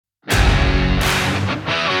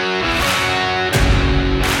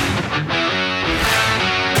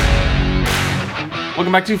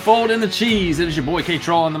Welcome back to Fold in the Cheese. It is your boy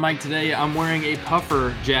K-Troll on the mic today. I'm wearing a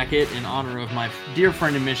puffer jacket in honor of my dear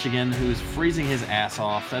friend in Michigan who is freezing his ass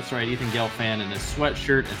off. That's right, Ethan Gelfand in his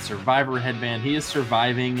sweatshirt and Survivor headband. He is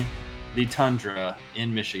surviving the tundra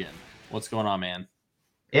in Michigan. What's going on, man?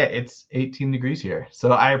 Yeah, it's 18 degrees here.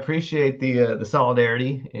 So I appreciate the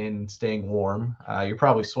solidarity in staying warm. You're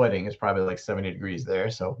probably sweating. It's probably like 70 degrees there,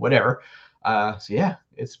 so whatever. So yeah,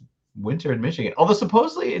 it's winter in Michigan. Although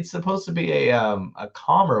supposedly it's supposed to be a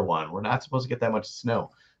calmer one. We're not supposed to get that much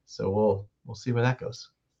snow. So we'll see where that goes.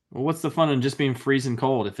 Well, what's the fun in just being freezing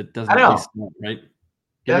cold if it doesn't I at know. least snow, right?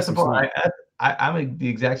 Give That's me the some point. snow. I'm the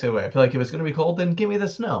exact same way. I feel like if it's going to be cold, then give me the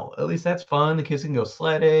snow. At least that's fun. The kids can go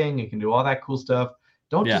sledding. You can do all that cool stuff.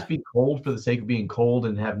 Don't Yeah. just be cold for the sake of being cold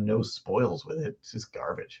and have no spoils with it. It's just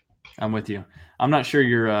garbage. I'm with you. I'm not sure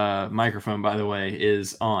your microphone, by the way,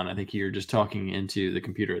 is on. I think you're just talking into the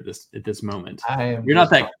computer at this moment. You're not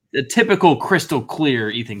that a typical crystal clear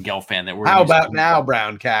Ethan Gelfand that we're. How about now,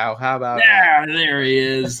 brown cow? How about there he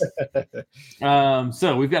is.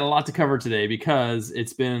 So we've got a lot to cover today because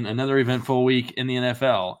it's been another eventful week in the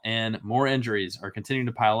NFL and more injuries are continuing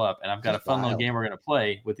to pile up. And I've got a fun little game we're going to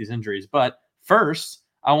play with these injuries. But first,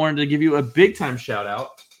 I wanted to give you a big time shout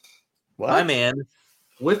out. What? My man.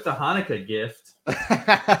 With the Hanukkah gift,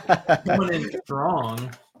 coming in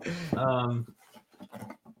strong.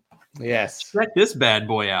 Yes. Check this bad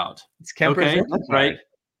boy out. It's Kemper's okay, that's right.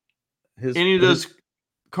 Any of those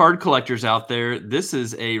card collectors out there, this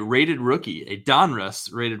is a rated rookie, a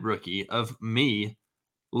Donruss rated rookie of me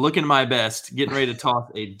looking my best, getting ready to toss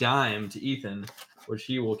a dime to Ethan, which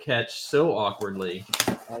he will catch so awkwardly.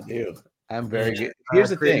 I do. I'm very good.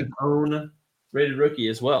 Here's the thing. Own rated rookie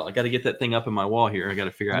as well. I got to get that thing up in my wall here. I got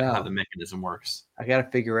to figure out how the mechanism works. I got to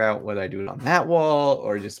figure out whether I do it on that wall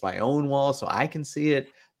or just my own wall so I can see it.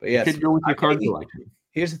 But yes, you could go with your card collection.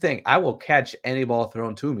 Here's the thing. I will catch any ball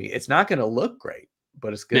thrown to me. It's not going to look great,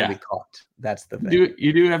 but it's going to be caught. That's the thing.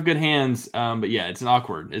 You do have good hands, but yeah, it's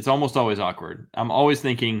awkward. It's almost always awkward. I'm always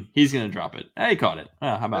thinking he's going to drop it. Hey, he caught it.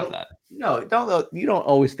 Oh, how about that? No, you don't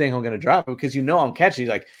always think I'm going to drop it because you know I'm catching.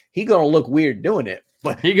 Like he's going to look weird doing it.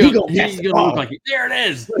 But he's going to look like there it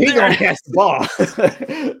is. He's going to catch the ball.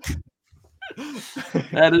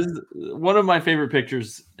 That is one of my favorite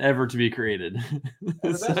pictures ever to be created. The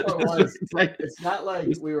best part was, it's not like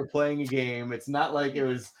we were playing a game. It's not like it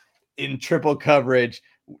was in triple coverage.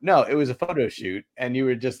 No, it was a photo shoot, and you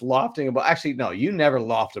were just lofting a ball. Actually, no, you never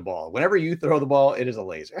loft a ball. Whenever you throw the ball, it is a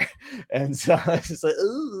laser. And so it's just like,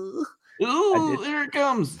 ooh, there it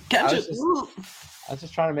comes. Catch it. I was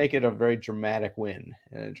just trying to make it a very dramatic win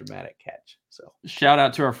and a dramatic catch. So shout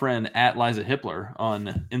out to our friend at Liza Hippler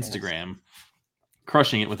on Instagram,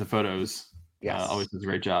 crushing it with the photos. Yes, always does a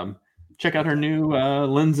great job. Check out her new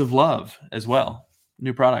Lens of Love as well.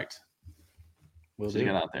 New product. We'll check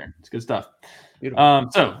it out there. It's good stuff.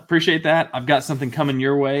 So appreciate that. I've got something coming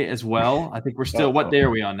your way as well. I think we're still. What day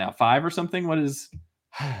are we on now? 5 or something? What is?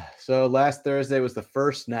 So last Thursday was the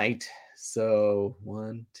first night. So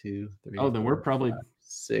 1, 2, 3. Oh, then we're probably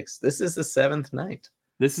 6. This is the 7th night.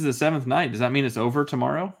 This is the 7th night. Does that mean it's over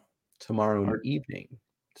tomorrow? Tomorrow evening.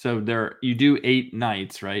 So you do 8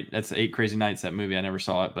 nights, right? That's 8 Crazy Nights, that movie. I never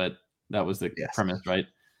saw it, but that was the premise, right?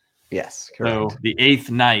 Yes, correct. So the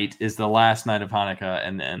 8th night is the last night of Hanukkah,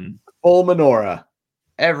 and then full menorah.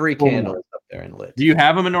 Every candle is up there and lit. Do you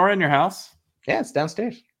have a menorah in your house? Yeah, it's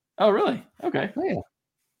downstairs. Oh, really? Okay. Oh, yeah.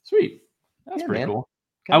 Sweet. That's pretty cool.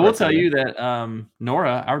 I will tell you that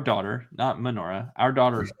Nora, our daughter, not Menorah, our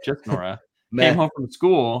daughter, just Nora, came home from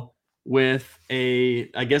school with I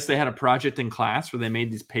guess they had a project in class where they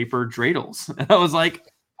made these paper dreidels. And I was like,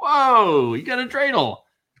 whoa, you got a dreidel.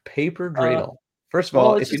 Paper dreidel. First of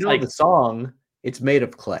all, if you know the song, it's made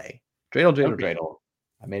of clay. Dreidel, dreidel.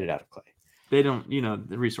 I made it out of clay. They don't,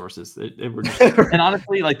 the resources. They were just, and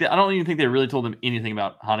honestly, I don't even think they really told them anything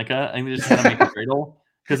about Hanukkah. I think they just had to make a dreidel.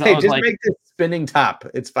 Because I was just make this spinning top.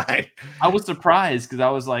 It's fine. I was surprised because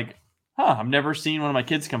I was like, I've never seen one of my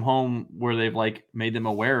kids come home where they've made them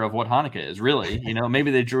aware of what Hanukkah is really.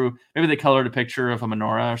 Maybe they colored a picture of a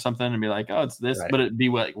menorah or something and be like, oh, it's this, but it'd be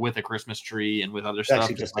with a Christmas tree and with other stuff.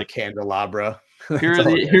 Actually just like candelabra.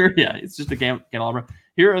 It's just a candelabra.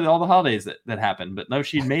 Here are all the holidays that happen. But no,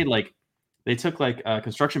 she'd made they took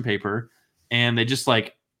construction paper and they just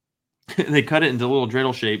they cut it into little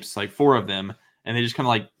dreidel shapes, 4 of them. And they just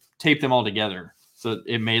kind of tape them all together. So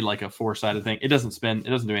it made a 4-sided thing. It doesn't spin. It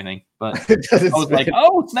doesn't do anything. But I was like,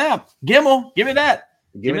 oh, snap. Gimmel. Give me that.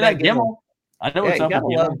 Give me that Gimmel. I know what's up with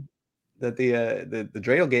Gimmel. That the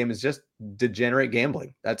dreidel game is just degenerate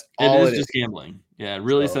gambling. That's all it is. Just gambling. Yeah, it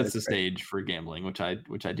really sets the stage for gambling, which I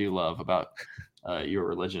do love about your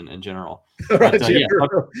religion in general. But, yeah,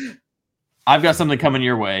 I've got something coming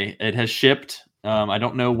your way. It has shipped. I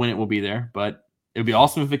don't know when it will be there, but it would be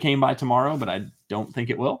awesome if it came by tomorrow, but I don't think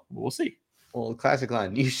it will. We'll see. Well, classic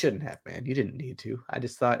line. You shouldn't have, man. You didn't need to. I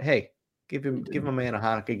just thought, hey, give a man a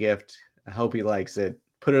Hanukkah gift. I hope he likes it.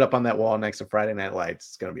 Put it up on that wall next to Friday Night Lights.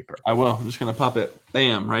 It's gonna be perfect. I will. I'm just gonna pop it.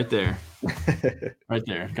 Bam, right there. Right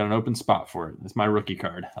there. Got an open spot for it. It's my rookie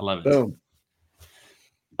card. I love it. Boom.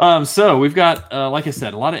 So we've got, like I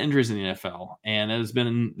said, a lot of injuries in the NFL, and it has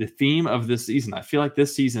been the theme of this season. I feel like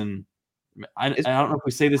this season, I don't know if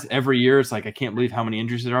we say this every year. It's like I can't believe how many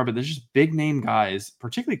injuries there are, but there's just big name guys,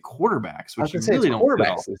 particularly quarterbacks, which you really don't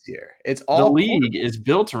quarterbacks this year. It's all the league is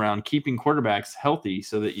built around keeping quarterbacks healthy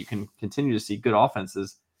so that you can continue to see good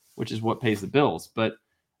offenses, which is what pays the bills. But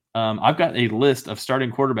I've got a list of starting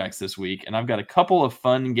quarterbacks this week, and I've got a couple of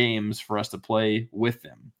fun games for us to play with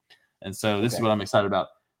them. And so this is what I'm excited about.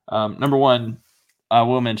 Number one, I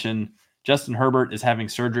will mention Justin Herbert is having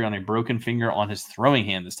surgery on a broken finger on his throwing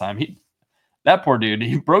hand this time. That poor dude,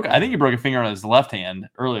 I think he broke a finger on his left hand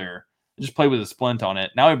earlier. He just played with a splint on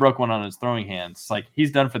it. Now he broke one on his throwing hand. It's like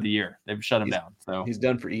he's done for the year. They've shut him down. So he's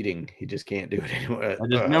done for eating. He just can't do it anymore.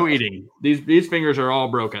 Just no eating. These fingers are all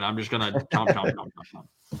broken. I'm just gonna chomp.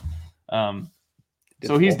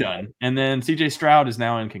 So he's done. And then CJ Stroud is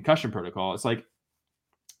now in concussion protocol. It's like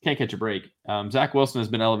can't catch a break. Zach Wilson has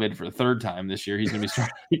been elevated for the third time this year. He's going to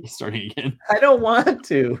be starting again. I don't want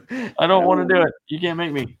to. I don't want to do it. You can't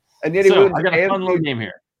make me. And yet I got a fun little game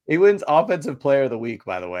here. He wins Offensive Player of the Week,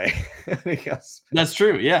 by the way. That's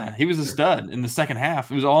true. Yeah, he was a stud in the second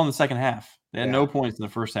half. It was all in the second half. They had no points in the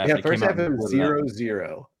first half. Yeah, first half it was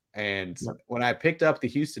 0-0. And when I picked up the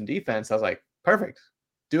Houston defense, I was like, perfect.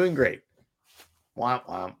 Doing great. Womp,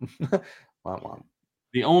 womp. Womp, womp.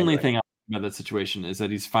 The only thing about that situation is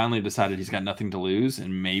that he's finally decided he's got nothing to lose,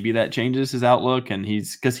 and maybe that changes his outlook. And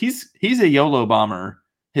he's a YOLO bomber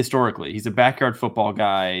historically. He's a backyard football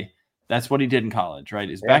guy. That's what he did in college, right?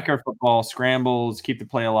 His backyard football, scrambles, keep the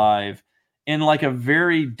play alive, in like a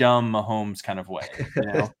very dumb Mahomes kind of way. You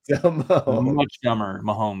know? Much dumber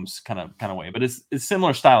Mahomes kind of way. But it's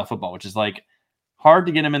similar style of football, which is like hard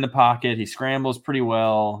to get him in the pocket. He scrambles pretty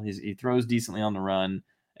well. He throws decently on the run.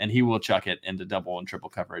 And he will chuck it into double and triple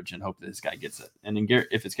coverage and hope that this guy gets it. And then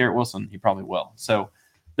if it's Garrett Wilson, he probably will. So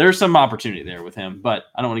there's some opportunity there with him, but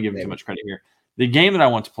I don't want to give him too much credit here. The game that I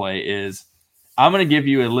want to play is I'm going to give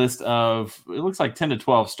you a list of, it looks like 10 to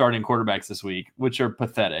 12 starting quarterbacks this week, which are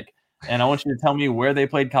pathetic. And I want you to tell me where they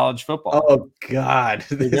played college football. Oh, God.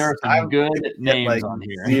 There are some good names on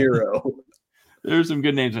here. 0. There's some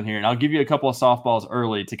good names on here. And I'll give you a couple of softballs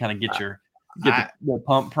early to kind of get the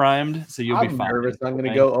pump primed, so you'll be fine. Nervous. I'm going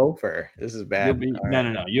to go over. This is bad.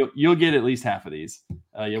 No. You'll get at least half of these.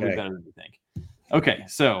 You'll be better than you think. Okay,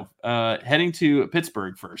 so heading to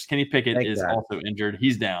Pittsburgh first. Kenny Pickett is also injured.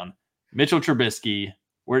 He's down. Mitchell Trubisky.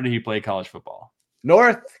 Where did he play college football?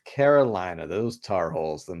 North Carolina. Those Tar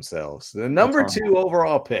Heels themselves. The number 2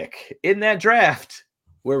 overall pick in that draft,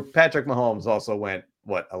 where Patrick Mahomes also went.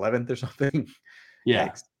 What, 11th or something? Yeah.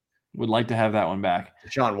 Yikes. Would like to have that one back.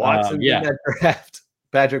 Deshaun Watson in that draft.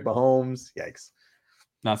 Patrick Mahomes. Yikes.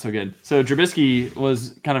 Not so good. So Trubisky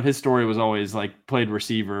was kind of, his story was always like played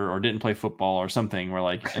receiver or didn't play football or something where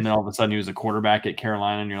like, and then all of a sudden he was a quarterback at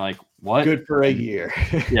Carolina and you're like, what? Good for a year.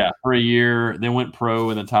 Yeah, for a year. Then went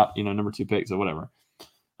pro in the top, number 2 picks or whatever.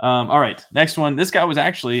 All right. Next one. This guy was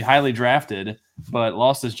actually highly drafted, but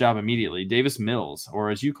lost his job immediately. Davis Mills, or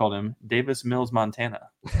as you called him, Davis Mills, Montana.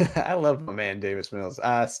 I love my man, Davis Mills.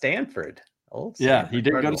 Stanford. Yeah, he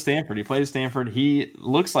did go to Stanford. He played at Stanford. He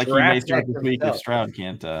looks like he may start this week if Stroud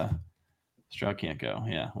can't go.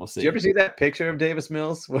 Yeah, we'll see. Did you ever see that picture of Davis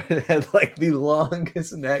Mills where it had like the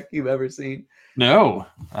longest neck you've ever seen? No,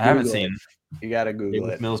 I haven't seen. You got to Google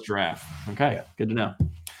Davis it. Mills giraffe. Okay, good to know.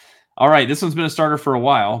 All right, this one's been a starter for a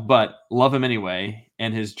while, but love him anyway.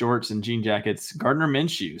 And his jorts and jean jackets, Gardner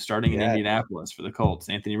Minshew, starting in Indianapolis for the Colts.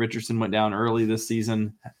 Anthony Richardson went down early this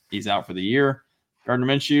season. He's out for the year. Gardner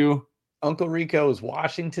Minshew. Uncle Rico's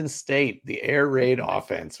Washington State, the air raid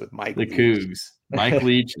offense with Mike Leach. Cougs. Mike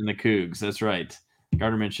Leach and the Cougs. That's right.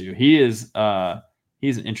 Gardner Minshew. He's an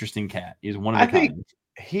interesting cat. He's one of the kind.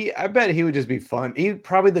 I bet he would just be fun. He's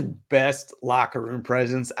probably the best locker room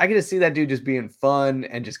presence. I get to see that dude just being fun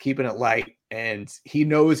and just keeping it light. And he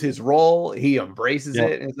knows his role. He embraces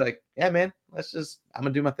it. And it's like, yeah, man, I'm going to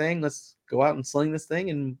do my thing. Let's go out and sling this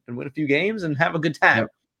thing and win a few games and have a good time. Yep.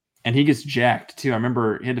 And he gets jacked too. I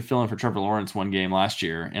remember he had to fill in for Trevor Lawrence one game last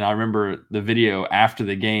year. And I remember the video after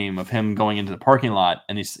the game of him going into the parking lot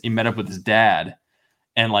and he met up with his dad.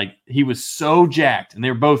 And like, he was so jacked and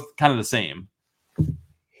they were both kind of the same.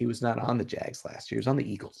 He was not on the Jags last year. He was on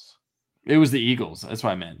the Eagles. It was the Eagles. That's what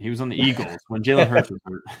I meant. He was on the Eagles when Jalen Hurts was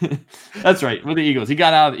hurt. That's right. With the Eagles, he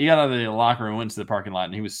got out of the locker room, went to the parking lot,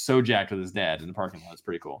 and he was so jacked with his dad in the parking lot. It's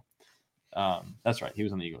pretty cool. That's right. He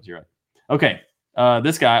was on the Eagles. You're right. Okay.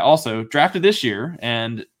 This guy also drafted this year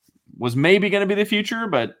and was maybe going to be the future,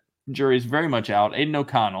 but jury's very much out. Aiden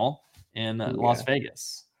O'Connell in Las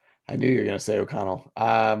Vegas. I knew you were going to say O'Connell.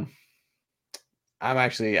 I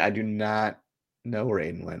do not know where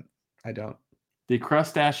Aiden went. I don't. The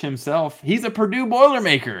Crustache himself. He's a Purdue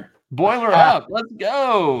Boilermaker. Boiler up. Let's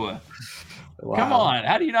go. Wow. Come on.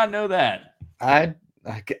 How do you not know that? I'm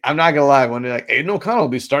not gonna lie. When they're like Aiden O'Connell will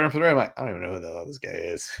be starting for the Ram, I'm like, I don't even know who the hell this guy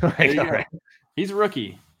is. Right. He's a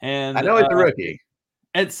rookie, and I know he's a rookie.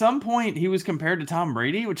 At some point, he was compared to Tom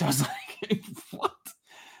Brady, which I was like, what?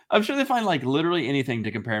 I'm sure they find like literally anything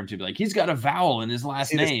to compare him to. Like he's got a vowel in his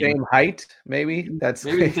last name. The same height, maybe. That's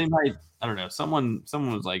maybe the same height. I don't know. Someone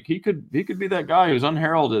was like, he could be that guy who's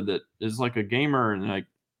unheralded that is like a gamer, and like,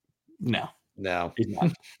 no, he's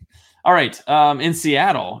not. All right. In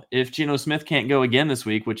Seattle, if Geno Smith can't go again this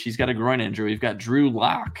week, which he's got a groin injury, we've got Drew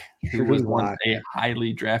Lock, who was once a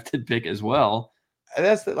highly drafted pick as well. And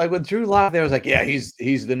that's like with Drew Lock, there was like, yeah, he's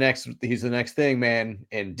the next thing, man.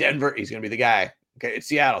 In Denver, he's gonna be the guy. Okay, it's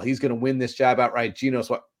Seattle, he's gonna win this job outright.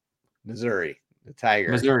 Geno's what? Missouri, the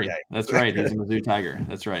Tiger. Missouri. Yeah. That's right. He's a Mizzou Tiger.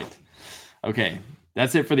 That's right. Okay.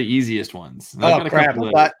 That's it for the easiest ones. I've got a couple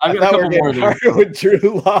more there. With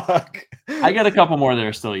Drew Lock. I got a couple more that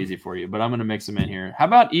are still easy for you, but I'm going to mix them in here. How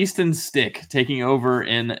about Easton Stick taking over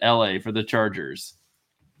in LA for the Chargers?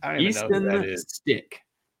 I don't even know who that is. Stick.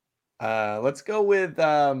 Let's go with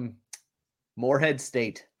Morehead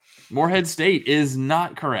State. Morehead State is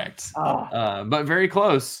not correct, but very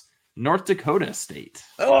close. North Dakota State.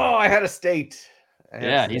 Oh, I had a state.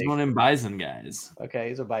 He's one of them Bison guys. Okay,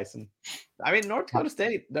 he's a Bison. I mean, North Dakota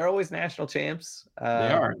State, they're always national champs. They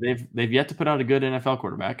are. They've yet to put out a good NFL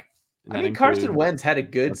quarterback. I mean, Carson Wentz had a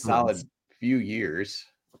good, solid few years.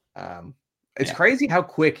 It's crazy how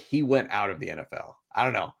quick he went out of the NFL. I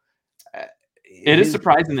don't know. It is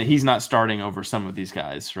surprising that he's not starting over some of these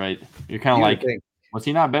guys, right? You're kind of like, was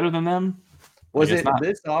he not better than them? Was it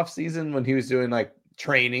this offseason when he was doing like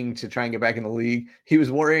training to try and get back in the league? He was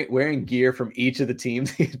wearing gear from each of the teams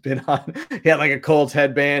he's been on. He had like a Colts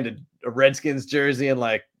headband, a Redskins jersey, and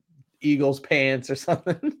like Eagles pants or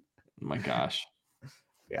something. Oh my gosh.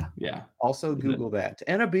 Yeah. Also Google that.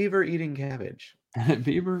 And a beaver eating cabbage. And a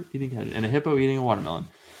beaver eating cabbage. And a hippo eating a watermelon.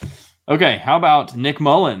 Okay, how about Nick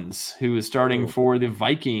Mullins, who is starting for the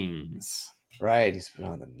Vikings? Right, he's been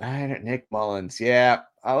on the Niners. Nick Mullins, yeah.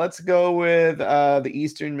 Let's go with the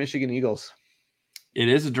Eastern Michigan Eagles. It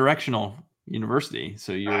is a directional university,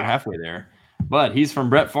 so you're halfway there. But he's from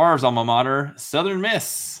Brett Favre's alma mater, Southern Miss.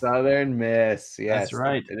 Southern Miss, yes. That's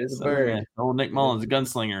right. It is Southern a bird. Miss. Old Nick Mullins, a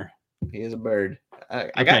gunslinger. He is a bird.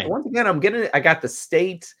 I got once again. I got the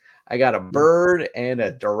state. I got a bird and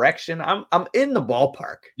a direction. I'm in the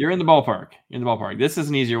ballpark. You're in the ballpark. This is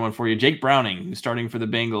an easier one for you. Jake Browning, who's starting for the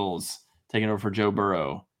Bengals, taking over for Joe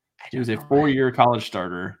Burrow. He was a 4-year college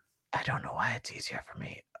starter. I don't know why it's easier for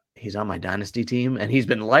me. He's on my dynasty team, and he's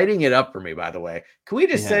been lighting it up for me, by the way. Can we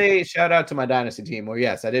just say shout out to my dynasty team? Well,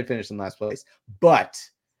 yes, I did finish in last place, but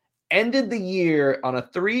ended the year on a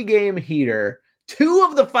 3-game heater. 2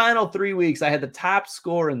 of the final 3 weeks, I had the top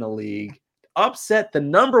score in the league. Upset the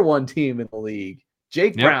 #1 team in the league.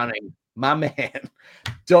 Jake Browning, my man.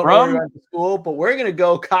 Don't know where to school, but we're going to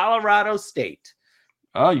go Colorado State.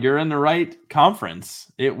 Oh, you're in the right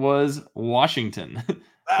conference. It was Washington.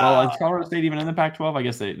 Well, is Colorado State even in the Pac-12? I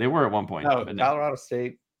guess they were at one point. No, Colorado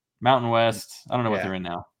State. Mountain West. I don't know what they're in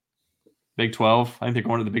now. Big 12. I think they're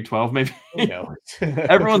going to the Big 12, maybe.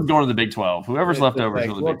 Everyone's going to the Big 12. Whoever's left over is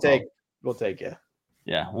going to the Big 12. We'll take you.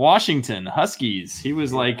 Yeah. Washington Huskies. He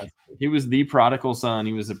was he was the prodigal son.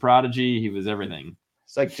 He was a prodigy. He was everything.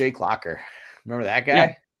 It's like Jake Locker. Remember that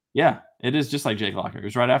guy? Yeah. It is just like Jake Locker. It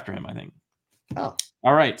was right after him, I think. Oh.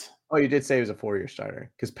 All right. Oh, you did say he was a 4-year starter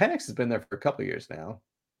because Penix has been there for a couple of years now.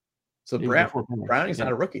 So Browning's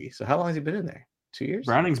not a rookie. So how long has he been in there? 2 years?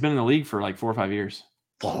 Browning's been in the league for like 4 or 5 years.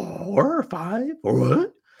 4 or 5 or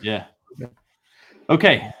what? Yeah.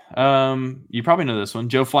 Okay. You probably know this one.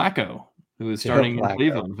 Joe Flacco, who is starting in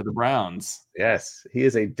Cleveland for the Browns. Yes. He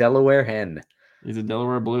is a Delaware hen. He's a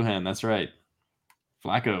Delaware blue hen. That's right.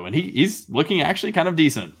 Flacco. And he's looking actually kind of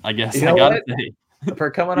decent, I guess. You know what? For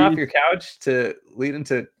coming off your couch to lead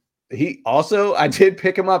into I did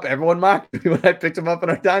pick him up. Everyone mocked me when I picked him up in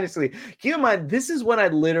our dynasty. Keep in mind, this is when I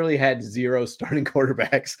literally had 0 starting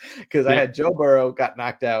quarterbacks because I had Joe Burrow got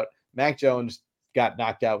knocked out. Mac Jones got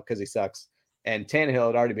knocked out because he sucks. and Tannehill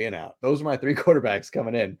had already been out. Those were my 3 quarterbacks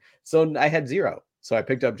coming in. So I had 0. So I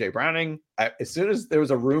picked up Jay Browning. As soon as there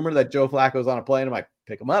was a rumor that Joe Flacco was on a plane, I'm like,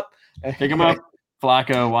 pick him up. Pick him up.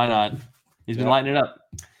 Flacco, why not? He's been lighting it up.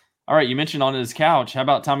 All right, you mentioned on his couch. How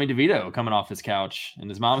about Tommy DeVito coming off his couch in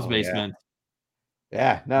his mom's basement?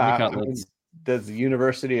 Yeah. No, I mean, does the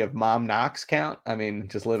University of Mom Knox count? I mean,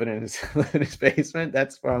 just living in his basement?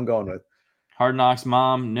 That's where I'm going with. Hard Knocks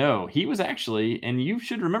mom? No. He was actually, and you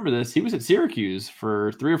should remember this, he was at Syracuse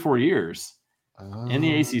for 3 or 4 years. In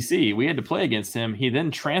the ACC, we had to play against him. He then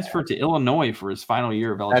transferred to Illinois for his final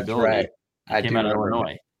year of eligibility. That's right. He came out of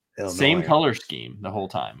Illinois. Same color scheme the whole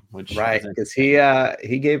time, which because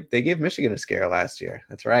they gave Michigan a scare last year.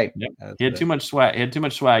 That's right. Yep. He had too much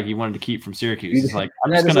swag. He wanted to keep from Syracuse. He's like,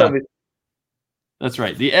 I'm just gonna. That's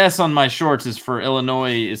right. The S on my shorts is for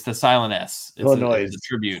Illinois. It's the silent S. It's it's a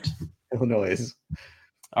tribute. Illinois.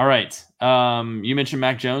 All right. You mentioned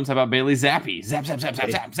Mac Jones. How about Bailey Zappi?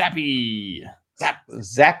 Zappy.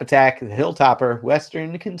 Zap attack, the Hilltopper,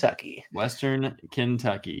 Western Kentucky.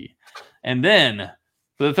 And then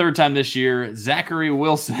for the 3rd time this year, Zachary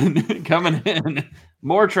Wilson coming in.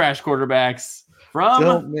 More trash quarterbacks from.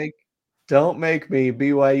 Don't make me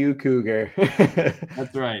BYU Cougar.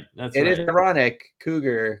 That's right. It is ironic,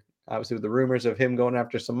 Cougar. Obviously, with the rumors of him going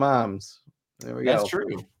after some moms. There we go. That's true.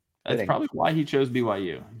 That's probably why he chose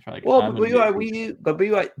BYU.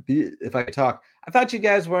 BYU, if I could talk, I thought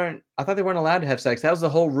they weren't allowed to have sex. That was the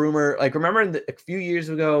whole rumor. Like, remember a few years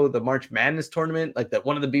ago, the March Madness tournament, like that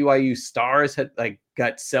one of the BYU stars had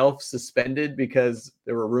got self-suspended because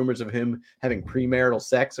there were rumors of him having premarital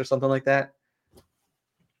sex or something like that.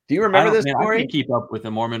 Do you remember this story? I can't keep up with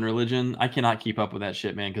the Mormon religion. I cannot keep up with that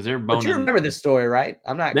shit, man, because they're boning. But you remember this story, right?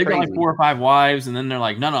 I'm not They've crazy. got like 4 or 5 wives, and then they're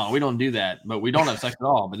like, no, we don't do that. But we don't have sex at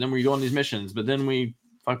all. But then we go on these missions. But then we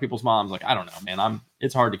fuck people's moms. Like, I don't know, man.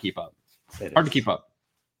 It's hard to keep up. Hard to keep up.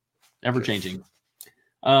 Ever changing.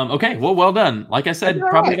 Okay, well done. Like I said,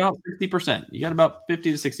 probably about 60%. You got about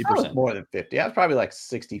 50 to 60%. More than 50. I was probably like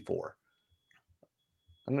 64.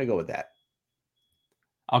 I'm gonna go with that.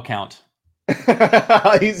 I'll count.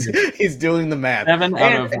 he's doing the math. 7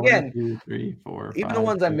 out of 1, 2, 3, 4. Even 5, the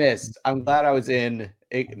ones 6, I missed, I'm glad I was in.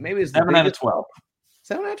 Maybe it's 7 out of 12.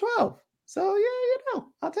 7 out of 12. So yeah,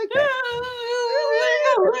 I'll take that.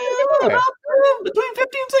 Between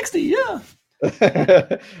 50 and 60, yeah.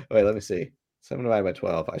 Wait, let me see. 7 divided by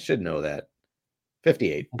 12. I should know that.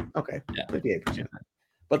 58. Okay. Yeah. 58%.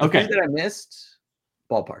 But the thing that I missed,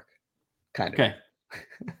 ballpark. Kind of. Okay.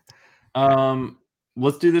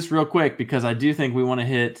 Let's do this real quick because I do think we want to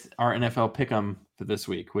hit our NFL Pick'em for this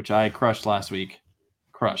week, which I crushed last week.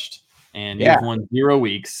 And you've won 0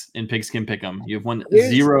 weeks in Pigskin Pick'em. You've won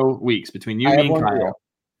 0 weeks between you, me, and Kyle.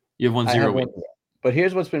 You've won 0 weeks. But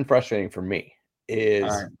here's what's been frustrating for me is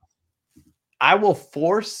I will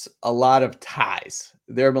force a lot of ties.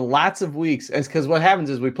 There have been lots of weeks, because what happens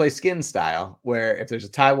is we play skin style, where if there's a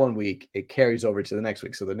tie 1 week, it carries over to the next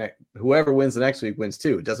week. So whoever wins the next week wins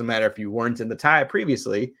too. It doesn't matter if you weren't in the tie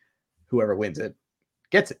previously, whoever wins it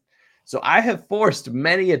gets it. So I have forced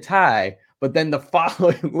many a tie, but then the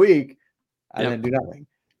following week, I didn't do nothing.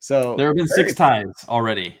 So there have been 6 ties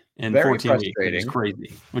already in 14 weeks. It's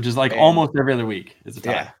crazy, which is like almost every other week is a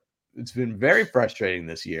tie. Yeah, it's been very frustrating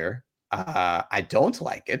this year. I don't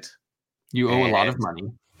like it. You owe a lot of money.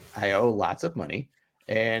 I owe lots of money.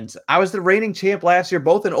 And I was the reigning champ last year,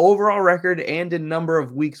 both in overall record and in number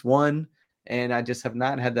of weeks won. And I just have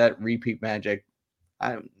not had that repeat magic.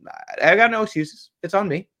 I got no excuses. It's on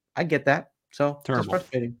me. I get that. So just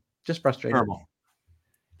frustrating. Terrible.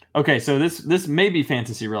 Okay, so this may be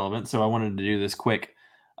fantasy relevant, so I wanted to do this quick.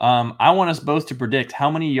 I want us both to predict how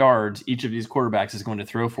many yards each of these quarterbacks is going to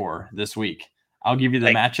throw for this week. I'll give you the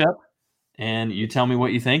matchup. And you tell me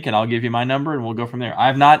what you think, and I'll give you my number, and we'll go from there.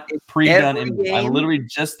 I've not pre-done anything. I literally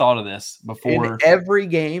just thought of this before. In every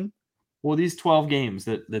game? Well, these 12 games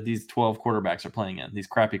that these 12 quarterbacks are playing in, these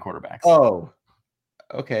crappy quarterbacks. Oh,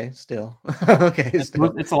 okay, still.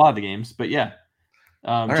 It's a lot of the games, but yeah.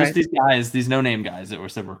 These guys, these no-name guys that were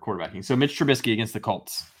quarterbacking. So Mitch Trubisky against the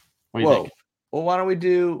Colts. What do you think? Well, why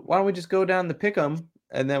don't we just go down the pick'em,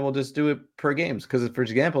 and then we'll just do it per games? Because, for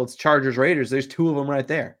example, it's Chargers-Raiders. There's 2 of them right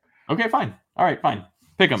there. Okay, fine. All right, fine.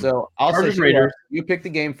 Pick them. So I'll say Raiders. You pick the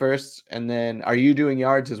game first, and then are you doing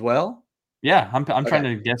yards as well? Yeah, I'm trying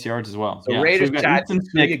to guess yards as well. So Raiders,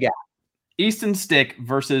 Easton Stick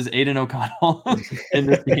versus Aiden O'Connell in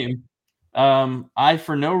this game. I,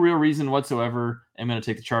 for no real reason whatsoever, am going to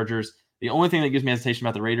take the Chargers. The only thing that gives me hesitation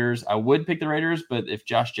about the Raiders, I would pick the Raiders, but if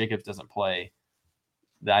Josh Jacobs doesn't play,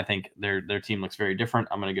 I think their team looks very different.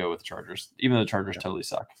 I'm going to go with the Chargers, even though the Chargers totally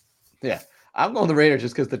suck. Yeah. I'm going the Raiders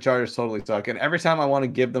just because the Chargers totally suck. And every time I want to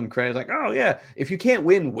give them credit, like, oh yeah, if you can't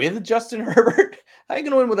win with Justin Herbert, how are you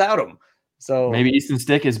gonna win without him? So maybe Easton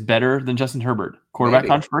Stick is better than Justin Herbert. Quarterback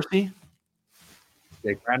controversy.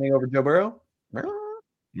 Jake Browning over Joe Burrow.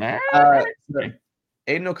 Nah. So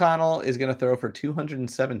Aiden O'Connell is going to throw for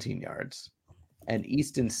 217 yards, and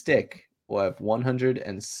Easton Stick will have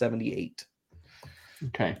 178.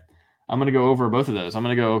 Okay. I'm going to go over both of those. I'm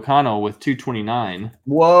going to go O'Connell with 229.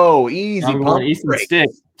 Whoa, easy. I'm going Easton Stick,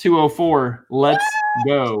 204. Let's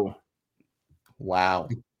go. Wow.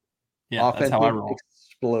 Yeah, offensive that's how I roll.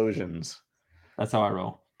 Explosions. That's how I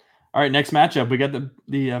roll. All right, next matchup. We got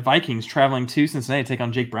the Vikings traveling to Cincinnati to take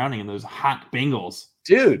on Jake Browning and those hot Bengals.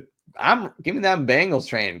 Dude, give me that Bengals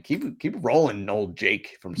train. Keep rolling, old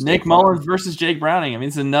Jake from Nick Mullins versus Jake Browning. I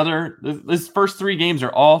mean, it's this first 3 games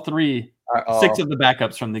are all 6 of the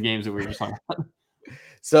backups from the games that we were just talking about.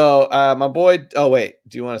 So my boy, oh wait,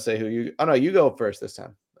 do you want to say who you? Oh no, you go first this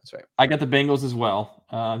time. That's right. I got the Bengals as well.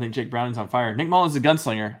 I think Jake Browning's on fire. Nick Mullins is a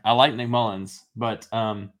gunslinger. I like Nick Mullins, but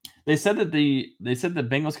they said that the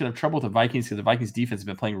Bengals could have trouble with the Vikings because the Vikings defense has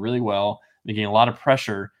been playing really well, making a lot of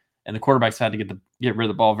pressure, and the quarterbacks had to get rid of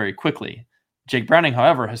the ball very quickly. Jake Browning,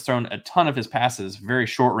 however, has thrown a ton of his passes very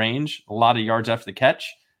short range, a lot of yards after the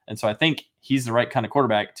catch, and so I think he's the right kind of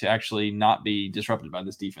quarterback to actually not be disrupted by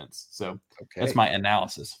this defense. So that's my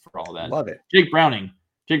analysis for all that. Love it. Jake Browning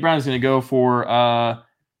is going to go for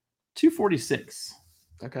 246.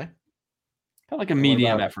 Okay. Kind of like a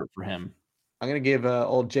medium effort for him. I'm going to give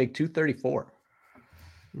old Jake 234.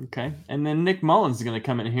 Okay. And then Nick Mullins is going to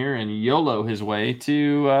come in here and YOLO his way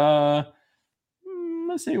to,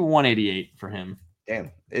 let's say 188 for him.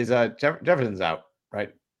 Damn. Is Jefferson's out,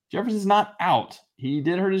 right? Jefferson's not out. He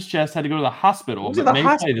did hurt his chest, had to go to the hospital, but may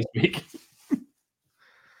play this week.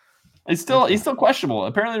 He's still questionable.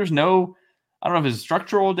 Apparently there's no, I don't know if it's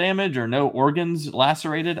structural damage or no organs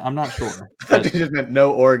lacerated. I'm not sure. That just meant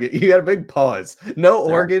no organ. You got a big pause. No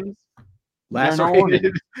organs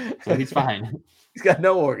lacerated. So he's fine. He's got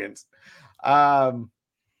no organs. Let's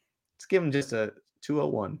give him just a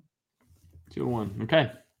 201. 201.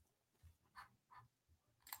 Okay.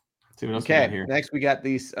 See what else we got here. Next we got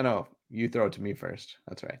these. Oh no, you throw it to me first.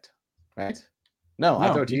 That's right. Right? No,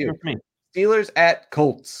 I throw it to you. Me. Steelers at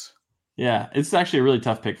Colts. Yeah, it's actually a really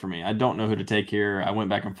tough pick for me. I don't know who to take here. I went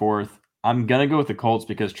back and forth. I'm going to go with the Colts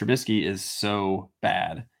because Trubisky is so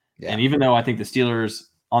bad. Yeah. And even though I think the Steelers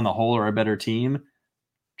on the whole are a better team,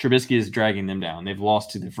 Trubisky is dragging them down. They've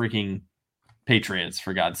lost to the freaking Patriots,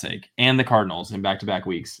 for God's sake, and the Cardinals in back-to-back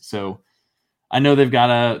weeks. So I know they've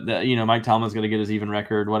got Mike Tomlin's going to get his even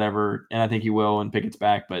record, whatever, and I think he will when Pickett's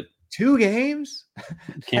back, but 2 games?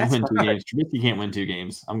 Can't win 2 games. Trubisky can't win 2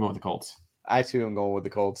 games. I'm going with the Colts. I too am going with the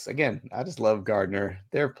Colts. Again, I just love Gardner.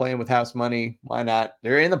 They're playing with house money. Why not?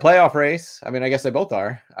 They're in the playoff race. I mean, I guess they both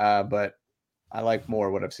are, but I like more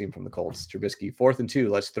what I've seen from the Colts. Trubisky, 4th and 2.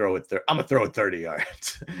 Let's throw it. I'm going to throw it 30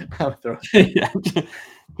 yards. Yeah.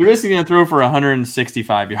 Trubisky's going to throw for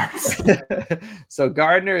 165 yards. So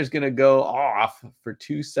Gardner is going to go off for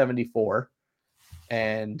 274.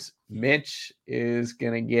 And Mitch is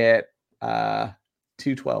going to get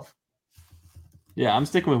 212. Yeah, I'm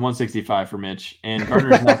sticking with 165 for Mitch. And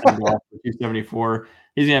Gardner's not going to go off for 274.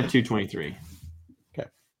 He's going to have 223. Okay.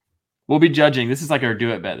 We'll be judging. This is like our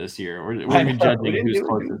do-it bet this year. We'll be judging who's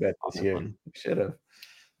closest this year. Should have.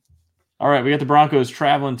 All right, we got the Broncos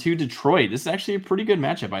traveling to Detroit. This is actually a pretty good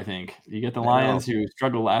matchup, I think. You get the Lions, who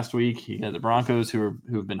struggled last week. You got the Broncos,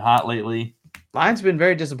 who've been hot lately. Lions have been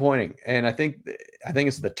very disappointing, and I think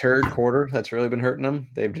it's the third quarter that's really been hurting them.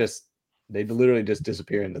 They literally just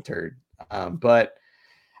disappear in the third. But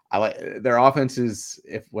I like their offenses.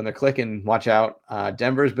 When they're clicking, watch out.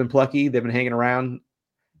 Denver's been plucky. They've been hanging around.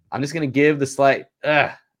 I'm just going to give the slight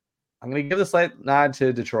nod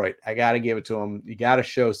to Detroit. I got to give it to them. You got to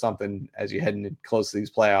show something as you head in close to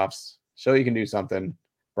these playoffs. Show you can do something.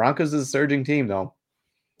 Broncos is a surging team, though.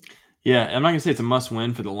 Yeah, I'm not going to say it's a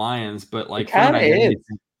must-win for the Lions, but like from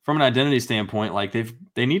an identity standpoint, like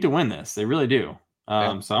they need to win this. They really do. So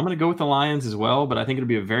I'm going to go with the Lions as well, but I think it'll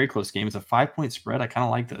be a very close game. It's a 5-point spread. I kind of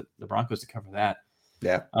like the Broncos to cover that.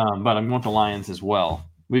 Yeah. But I'm going with the Lions as well.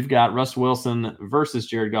 We've got Russ Wilson versus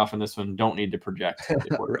Jared Goff in this one. Don't need to project.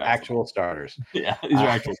 Actual starters. Yeah, these are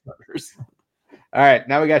actual starters. All right,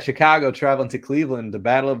 now we got Chicago traveling to Cleveland, the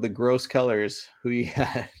battle of the gross colors. Who you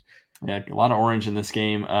got? Yeah, a lot of orange in this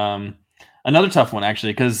game. Another tough one,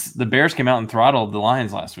 actually, because the Bears came out and throttled the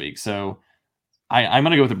Lions last week. So I'm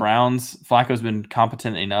going to go with the Browns. Flacco's been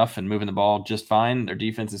competent enough and moving the ball just fine. Their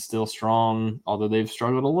defense is still strong, although they've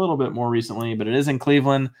struggled a little bit more recently, but it is in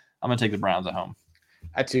Cleveland. I'm going to take the Browns at home.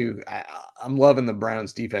 I'm loving the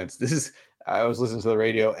Browns defense. This is I was listening to the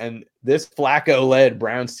radio, and this Flacco-led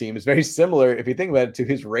Browns team is very similar, if you think about it, to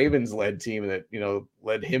his Ravens-led team that,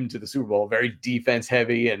 led him to the Super Bowl. Very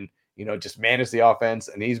defense-heavy and, just manage the offense,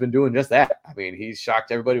 and he's been doing just that. I mean, he's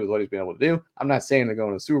shocked everybody with what he's been able to do. I'm not saying they're going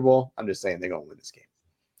to the Super Bowl. I'm just saying they're going to win this game.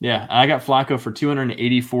 Yeah, I got Flacco for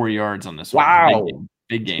 284 yards on this one. Wow.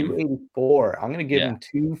 Big game. 284. I'm going to give him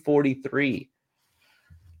 243.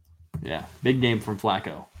 Yeah, big game from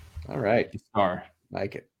Flacco. All right. Star.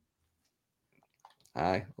 Like it.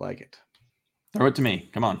 I like it. Throw it to me.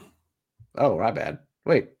 Come on. Oh, my bad.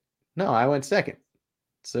 Wait. No, I went second.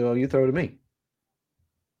 So you throw to me.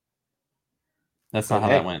 That's not how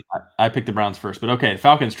that went. I picked the Browns first, but okay.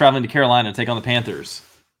 Falcons traveling to Carolina to take on the Panthers.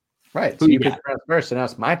 Right. So you picked the Browns first, and now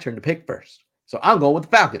it's my turn to pick first. So I'm going with the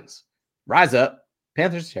Falcons. Rise up.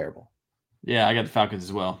 Panthers are terrible. Yeah, I got the Falcons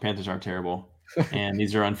as well. Panthers are terrible. And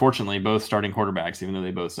these are unfortunately both starting quarterbacks, even though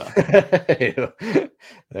they both suck. They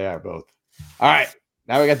are both. All right.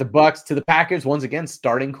 Now we got the Bucks to the Packers. Once again,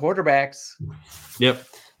 starting quarterbacks. Yep.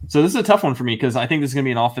 So this is a tough one for me because I think this is going to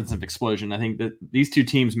be an offensive explosion. I think that these two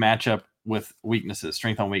teams match up with weaknesses,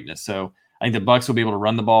 strength on weakness. So I think the Bucks will be able to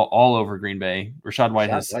run the ball all over Green Bay. Rashad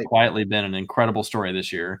White has quietly been an incredible story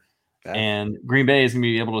this year. Yeah. And Green Bay is going to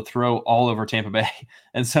be able to throw all over Tampa Bay.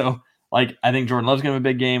 And so, I think Jordan Love's going to have a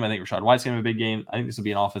big game. I think Rashad White's going to have a big game. I think this will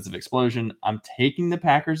be an offensive explosion. I'm taking the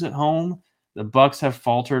Packers at home. The Bucks have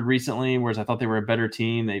faltered recently, whereas I thought they were a better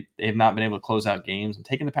team. They have not been able to close out games. I'm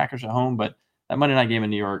taking the Packers at home, but that Monday night game in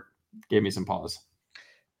New York gave me some pause.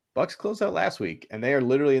 Bucks closed out last week, and they are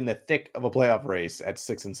literally in the thick of a playoff race at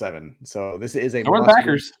 6-7. So this is a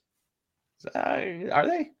Packers. Are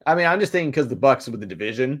they? I mean, I'm just thinking because the Bucks with the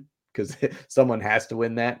division, because someone has to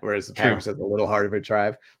win that, whereas the Packers is a little harder to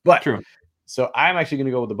drive. But true. So I'm actually going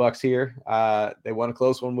to go with the Bucks here. They won a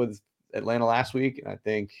close one with Atlanta last week, and I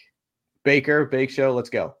think Bake Show, let's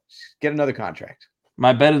go. Get another contract.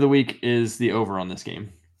 My bet of the week is the over on this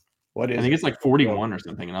game. What is I think it's 41 or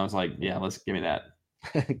something, and I was like, yeah, give me that.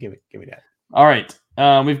 give me that. All right.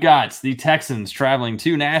 We've got the Texans traveling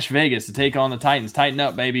to Nash Vegas to take on the Titans. Tighten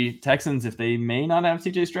up, baby. Texans, if they may not have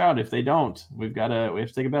CJ Stroud, if they don't, we have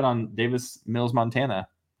to take a bet on Davis Mills, Montana.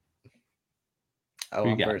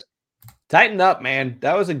 I'm first. Tighten up, man.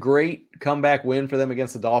 That was a great comeback win for them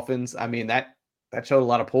against the Dolphins. I mean, that showed a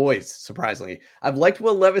lot of poise, surprisingly. I've liked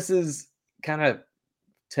Will Levis's kind of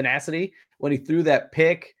tenacity when he threw that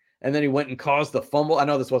pick and then he went and caused the fumble. I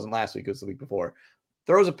know this wasn't last week, it was the week before.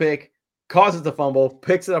 Throws a pick, causes the fumble,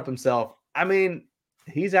 picks it up himself. I mean,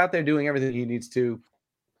 he's out there doing everything he needs to.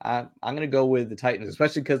 I'm going to go with the Titans,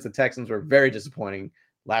 especially because the Texans were very disappointing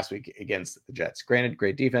last week against the Jets. Granted,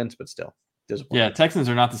 great defense, but still disappointing. Yeah, Texans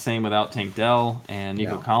are not the same without Tank Dell, and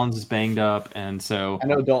Nico Collins is banged up. And so I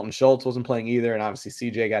know Dalton Schultz wasn't playing either, and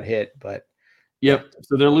obviously CJ got hit, but yep.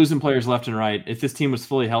 So they're losing players left and right. If this team was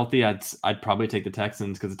fully healthy, I'd probably take the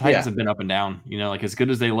Texans because the Titans have been up and down. As good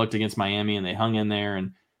as they looked against Miami and they hung in there,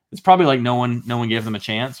 and it's probably no one gave them a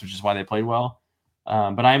chance, which is why they played well.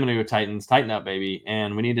 But I'm going to go Titans. Tighten up, baby.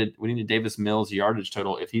 And we need Davis Mills yardage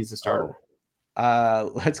total if he's the starter.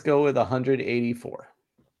 Let's go with 184.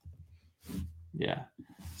 Yeah.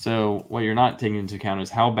 So what you're not taking into account is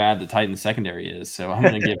how bad the Titans secondary is. So I'm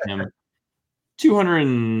going to give him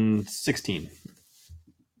 216.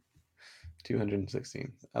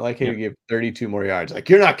 216. I like how you give 32 more yards.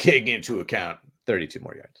 You're not taking into account 32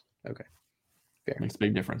 more yards. Okay. Fair. Makes a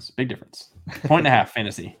big difference. Big difference. Point and a half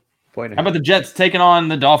fantasy. Point and a half. How about the Jets taking on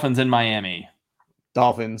the Dolphins in Miami?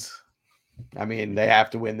 Dolphins. I mean, they have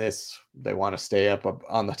to win this. They want to stay up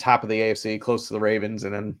on the top of the AFC, close to the Ravens.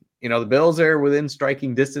 And then, the Bills are within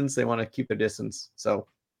striking distance. They want to keep their distance. So,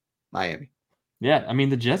 Miami. Yeah, I mean,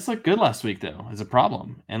 the Jets looked good last week, though, is a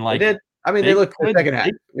problem. And they did. I mean, they looked good second half.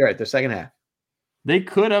 You're right, the second half. They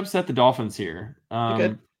could upset the Dolphins here.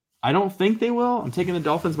 I don't think they will. I'm taking the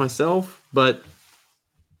Dolphins myself, but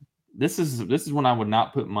this is one I would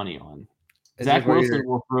not put money on. Zach Wilson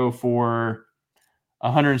will throw for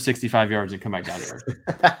 165 yards and come back down to earth.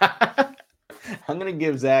 I'm going to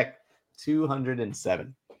give Zach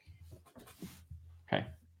 207. Okay.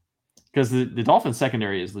 Because the Dolphins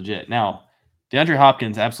secondary is legit. Now, DeAndre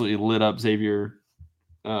Hopkins absolutely lit up Xavier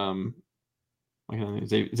Howard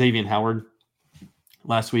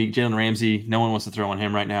last week. Jalen Ramsey, no one wants to throw on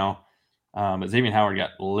him right now. But Xavier Howard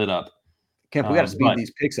got lit up. Kemp, we got to speed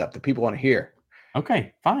these picks up. The people want to hear.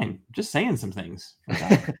 Okay, fine. Just saying some things.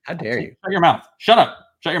 How dare you? Shut your mouth. Shut up.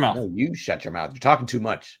 Shut your mouth. No, you shut your mouth. You're talking too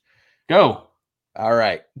much. Go. All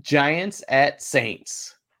right. Giants at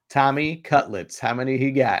Saints. Tommy Cutlets. How many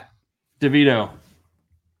he got? DeVito.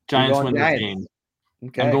 Giants win this game.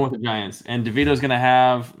 Okay. I'm going with the Giants. And DeVito's going to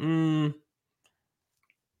have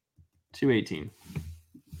 218.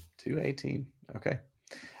 218. Okay.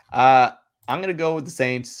 I'm going to go with the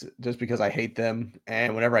Saints just because I hate them.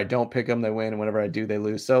 And whenever I don't pick them, they win. And whenever I do, they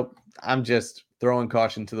lose. So I'm just throwing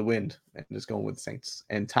caution to the wind and just going with the Saints.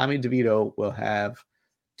 And Tommy DeVito will have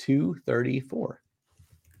 234.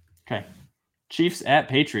 Okay. Chiefs at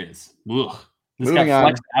Patriots. Ugh. This Moving got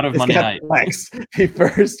flexed out of Monday night. Flex. The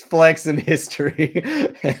first flex in history.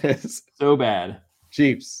 So bad.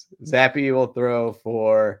 Chiefs. Zappy will throw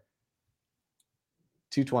for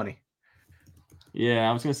 220. Yeah,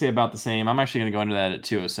 I was going to say about the same. I'm actually going to go into that at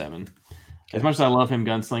 207. As much as I love him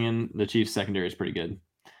gunslinging, the Chiefs secondary is pretty good.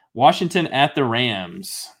 Washington at the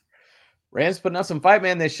Rams. Rams putting up some fight,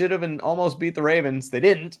 man. They should have and almost beat the Ravens. They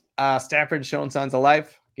didn't. Stafford showing signs of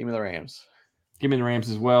life. Give me the Rams. Give me the Rams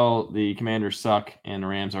as well. The Commanders suck, and the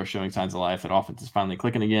Rams are showing signs of life. That offense is finally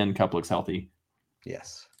clicking again. Cup looks healthy.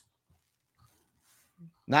 Yes.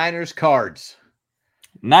 Niners, Cards.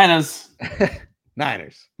 Niners.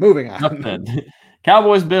 Niners. Moving on.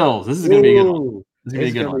 Cowboys, Bills. This is going to be a good one. This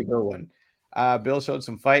is going to be a good one. Bill showed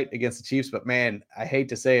some fight against the Chiefs, but man, I hate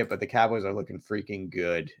to say it, but the Cowboys are looking freaking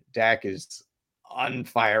good. Dak is on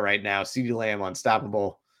fire right now. CeeDee Lamb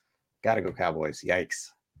unstoppable. Got to go Cowboys. Yikes.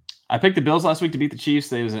 I picked the Bills last week to beat the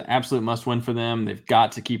Chiefs. It was an absolute must-win for them. They've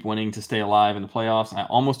got to keep winning to stay alive in the playoffs. I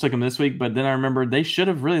almost took them this week, but then I remembered they should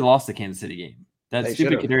have really lost the Kansas City game. That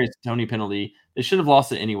stupid Kadarius Toney penalty. They should have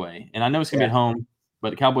lost it anyway. And I know it's going to be at home,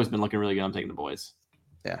 but the Cowboys have been looking really good. I'm taking the boys.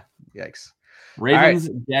 Yeah. Yikes. Ravens,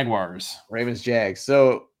 Jaguars. Ravens, Jags.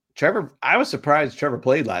 So Trevor, I was surprised Trevor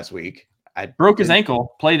played last week. I broke his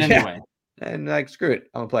ankle, played anyway. And like, screw it.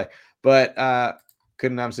 I'm going to play. But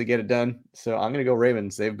couldn't obviously get it done. So I'm going to go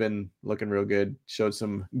Ravens. They've been looking real good. Showed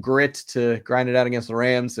some grit to grind it out against the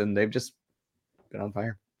Rams, and they've just been on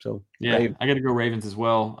fire. So yeah, I got to go Ravens as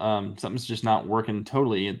well. Something's just not working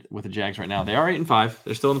totally with the Jags right now. They are 8-5.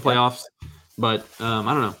 They're still in the playoffs, but I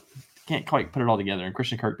don't know. Can't quite put it all together. And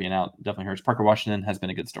Christian Kirk being out definitely hurts. Parker Washington has been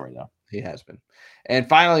a good story though. He has been. And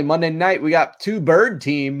finally, Monday night we got two bird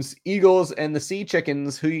teams: Eagles and the Sea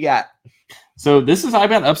Chickens. Who you got? So I've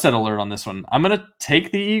got upset alert on this one. I'm gonna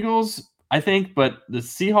take the Eagles, I think, but the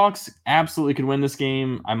Seahawks absolutely could win this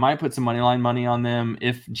game. I might put some money on them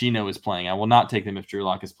if Geno is playing. I will not take them if Drew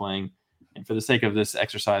Lock is playing. And for the sake of this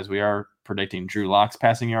exercise, we are predicting Drew Lock's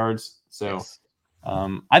passing yards. So yes.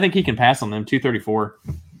 I think he can pass on them, 234.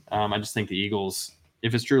 I just think the Eagles,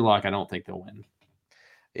 if it's Drew Lock, I don't think they'll win.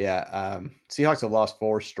 Yeah. Seahawks have lost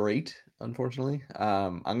 4 straight, unfortunately.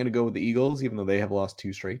 I'm going to go with the Eagles, even though they have lost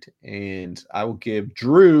 2 straight. And I will give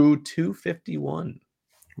Drew 251.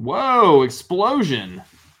 Whoa, explosion.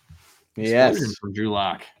 Yes. Explosion from Drew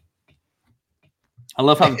Lock. I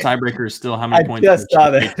love how the tiebreaker is still how many points. I just saw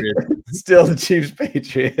that. Still the Chiefs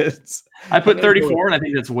Patriots. I put 34, and I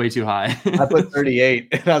think that's way too high. I put 38,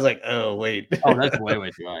 and I was like, oh, wait. Oh, that's way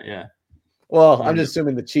too high, yeah. Well, I'm just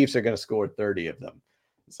assuming the Chiefs are going to score 30 of them.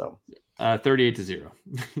 So 38-0.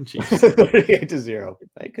 Chiefs. 38-0.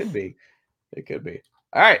 It could be. It could be.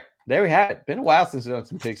 All right. There we have it. Been a while since we've done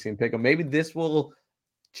some Pigskin Pick'em. Maybe this will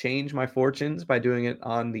change my fortunes by doing it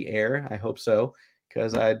on the air. I hope so,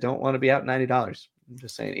 because I don't want to be out $90. I'm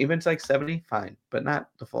just saying, even if it's like 70, fine, but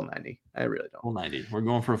not the full 90. I really don't. Full 90. We're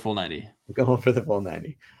going for a full 90. We're going for the full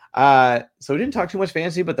 90. So we didn't talk too much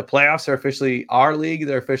fantasy, but the playoffs are officially our league.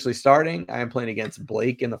 They're officially starting. I am playing against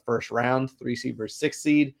Blake in the first round, 3 seed versus 6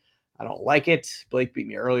 seed. I don't like it. Blake beat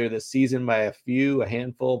me earlier this season by a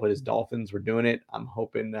handful, but his Dolphins were doing it. I'm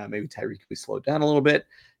hoping maybe Tyreek could be slowed down a little bit.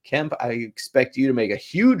 Kemp, I expect you to make a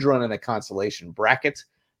huge run in a consolation bracket.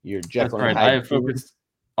 You're Jekyll and Hyde. I have focused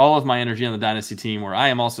all of my energy on the Dynasty team, where I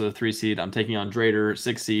am also the 3 seed. I'm taking on Drader,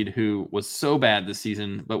 6 seed, who was so bad this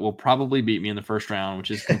season, but will probably beat me in the first round, which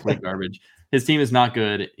is complete garbage. His team is not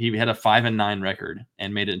good. He had a 5-9 record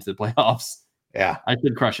and made it into the playoffs. Yeah. I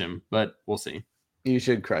should crush him, but we'll see. You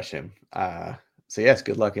should crush him. So yes,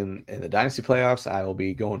 good luck in the Dynasty playoffs. I will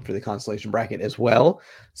be going for the consolation bracket as well.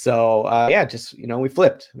 So yeah, just, we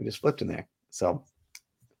flipped. We just flipped in there. So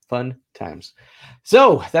fun times.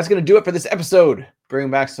 So that's going to do it for this episode. Bring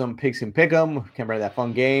back some Pigskin Pick'em. Can't remember that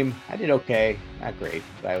fun game. I did okay. Not great,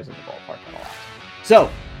 but I was in the ballpark a lot. So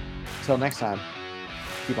until next time,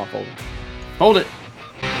 keep on folding. Hold it.